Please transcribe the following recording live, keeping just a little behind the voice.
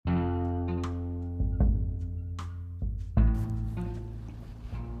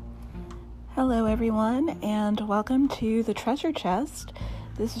Hello everyone, and welcome to the Treasure Chest.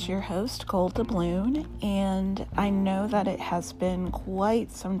 This is your host, Gold Doubloon, and I know that it has been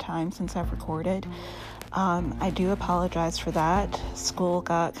quite some time since I've recorded. I do apologize for that. School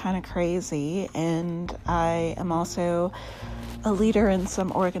got kind of crazy, and I am also a leader in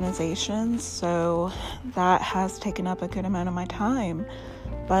some organizations, so that has taken up a good amount of my time.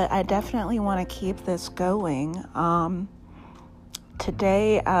 But I definitely want to keep this going.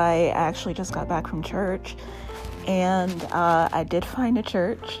 Today, I actually just got back from church, and I did find a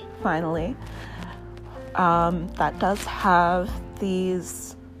church, finally, that does have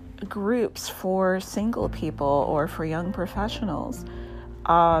these groups for single people or for young professionals.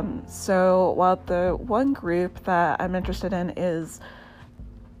 So while the one group that I'm interested in is,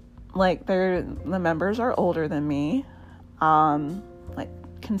 the members are older than me,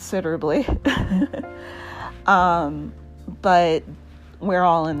 considerably, but we're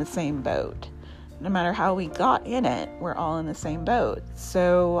all in the same boat. No matter how we got in it, we're all in the same boat.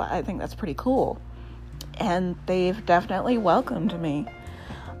 So I think that's pretty cool. And they've definitely welcomed me.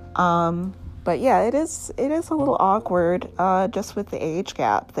 But yeah, it is a little awkward, just with the age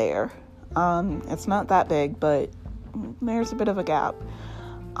gap there. It's not that big, but there's a bit of a gap.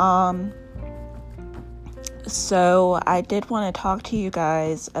 So I did want to talk to you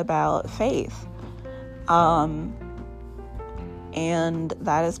guys about faith. And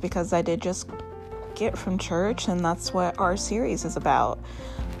that is because I did just get from church, and that's what our series is about.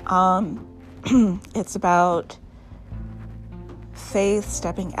 It's about faith,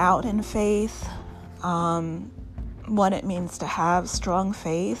 stepping out in faith, what it means to have strong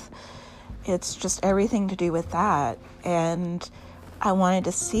faith. It's just everything to do with that. And I wanted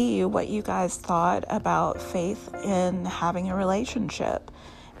to see what you guys thought about faith in having a relationship.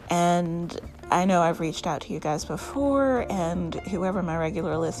 And I know I've reached out to you guys before, and whoever my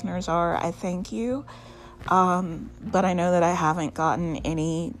regular listeners are, I thank you. But I know that I haven't gotten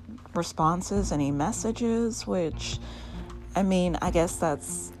any responses, any messages, which, I guess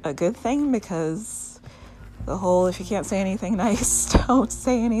that's a good thing, because the whole, if you can't say anything nice, don't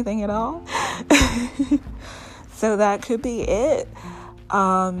say anything at all. So that could be it.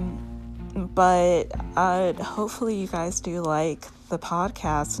 But hopefully you guys do like the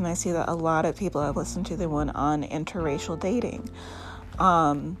podcast, and I see that a lot of people have listened to the one on interracial dating,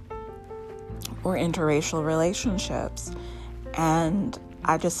 or interracial relationships, and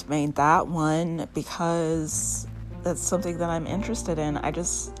I just made that one because that's something that I'm interested in.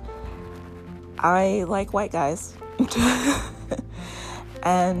 I like white guys,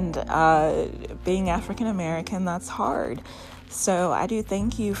 and being African American, that's hard. So I do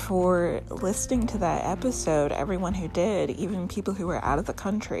thank you for listening to that episode, everyone who did, even people who were out of the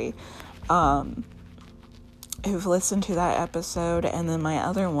country, who've listened to that episode, and then my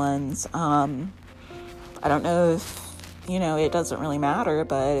other ones. I don't know if, it doesn't really matter,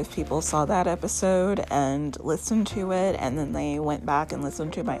 but if people saw that episode and listened to it, and then they went back and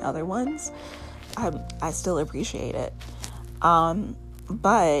listened to my other ones, I still appreciate it.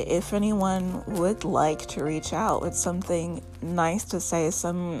 But if anyone would like to reach out with something nice to say,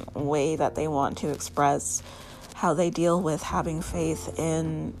 some way that they want to express how they deal with having faith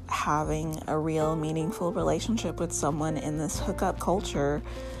in having a real meaningful relationship with someone in this hookup culture,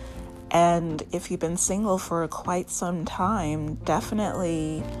 and if you've been single for quite some time,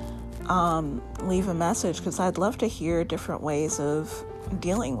 definitely leave a message, because I'd love to hear different ways of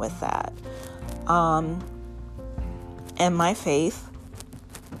dealing with that. And my faith,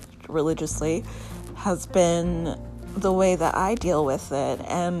 religiously, has been the way that I deal with it,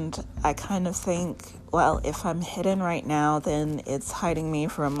 and I kind of think, well, if I'm hidden right now, then it's hiding me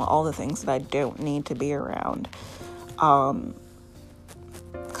from all the things that I don't need to be around. Kind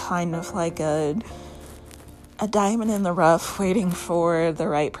of like a diamond in the rough, waiting for the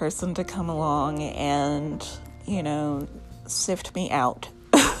right person to come along and, sift me out.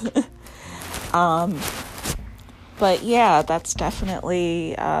 But yeah, that's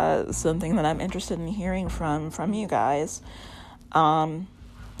definitely something that I'm interested in hearing from you guys. And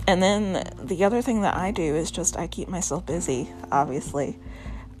then the other thing that I do is just I keep myself busy, obviously.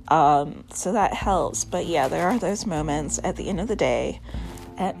 So that helps. But yeah, there are those moments at the end of the day,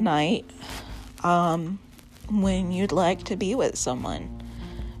 at night, when you'd like to be with someone,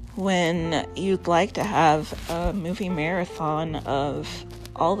 when you'd like to have a movie marathon of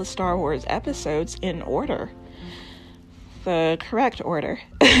all the Star Wars episodes in order. The correct order.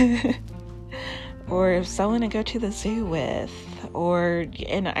 Or someone to go to the zoo with,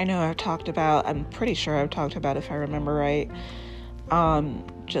 and I know I'm pretty sure I've talked about, if I remember right,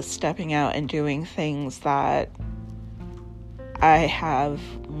 just stepping out and doing things that I have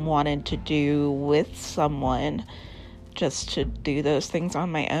wanted to do with someone, just to do those things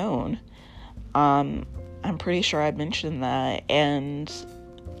on my own. I'm pretty sure I mentioned that, and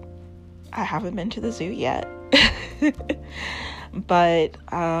I haven't been to the zoo yet. But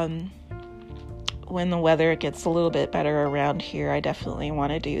when the weather gets a little bit better around here, I definitely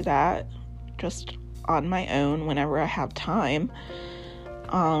want to do that, just on my own whenever I have time.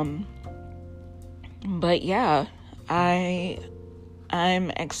 But yeah,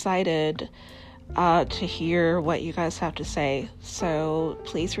 I'm excited to hear what you guys have to say. So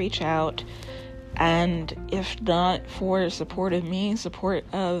please reach out. And if not for support of me, support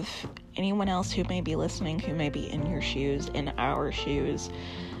of anyone else who may be listening, who may be in your shoes, in our shoes.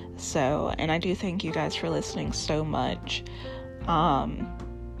 So, and I do thank you guys for listening so much. I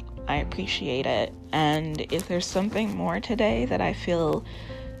appreciate it. And if there's something more today that I feel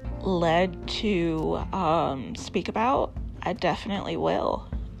led to speak about, I definitely will.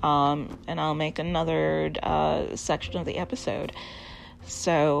 And I'll make another section of the episode.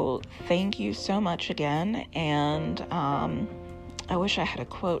 So thank you so much again. And I wish I had a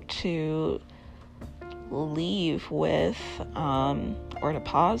quote to leave with or to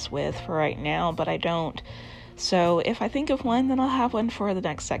pause with for right now, but I don't. So if I think of one, then I'll have one for the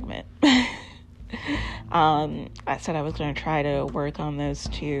next segment. I said I was going to try to work on those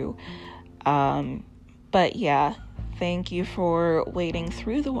too. But yeah, thank you for wading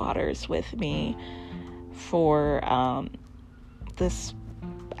through the waters with me for this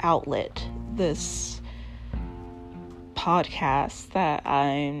outlet, this podcast that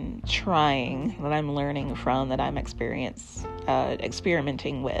I'm trying, that I'm learning from, that I'm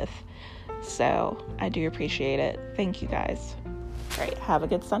experimenting with. So I do appreciate it. Thank you guys. All right, have a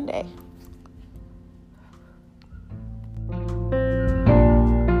good Sunday.